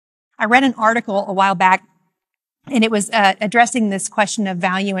I read an article a while back, and it was addressing this question of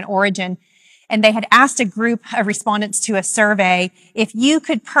value and origin. And they had asked a group of respondents to a survey, if you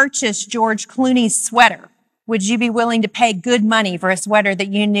could purchase George Clooney's sweater, would you be willing to pay good money for a sweater that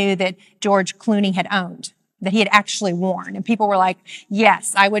you knew that George Clooney had owned, that he had actually worn? And people were like,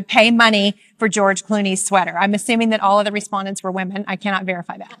 yes, I would pay money for George Clooney's sweater. I'm assuming that all of the respondents were women. I cannot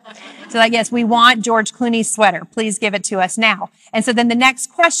verify that. So like, yes, we want George Clooney's sweater. Please give it to us now. And so then the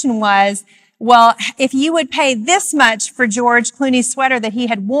next question was, well, if you would pay this much for George Clooney's sweater that he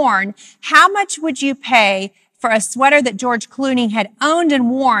had worn, how much would you pay for a sweater that George Clooney had owned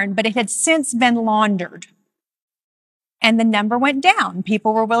and worn, but it had since been laundered? And the number went down.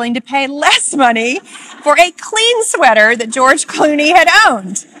 People were willing to pay less money for a clean sweater that George Clooney had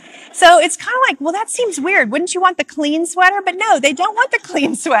owned. So it's kind of like, well, that seems weird. Wouldn't you want the clean sweater? But no, they don't want the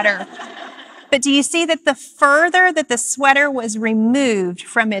clean sweater. But do you see that the further that the sweater was removed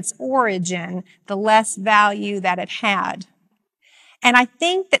from its origin, the less value that it had? And I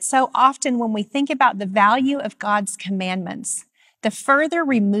think that so often when we think about the value of God's commandments, the further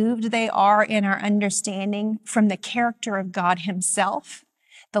removed they are in our understanding from the character of God himself,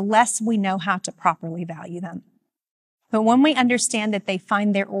 the less we know how to properly value them. But when we understand that they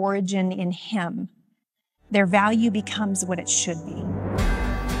find their origin in him, their value becomes what it should be.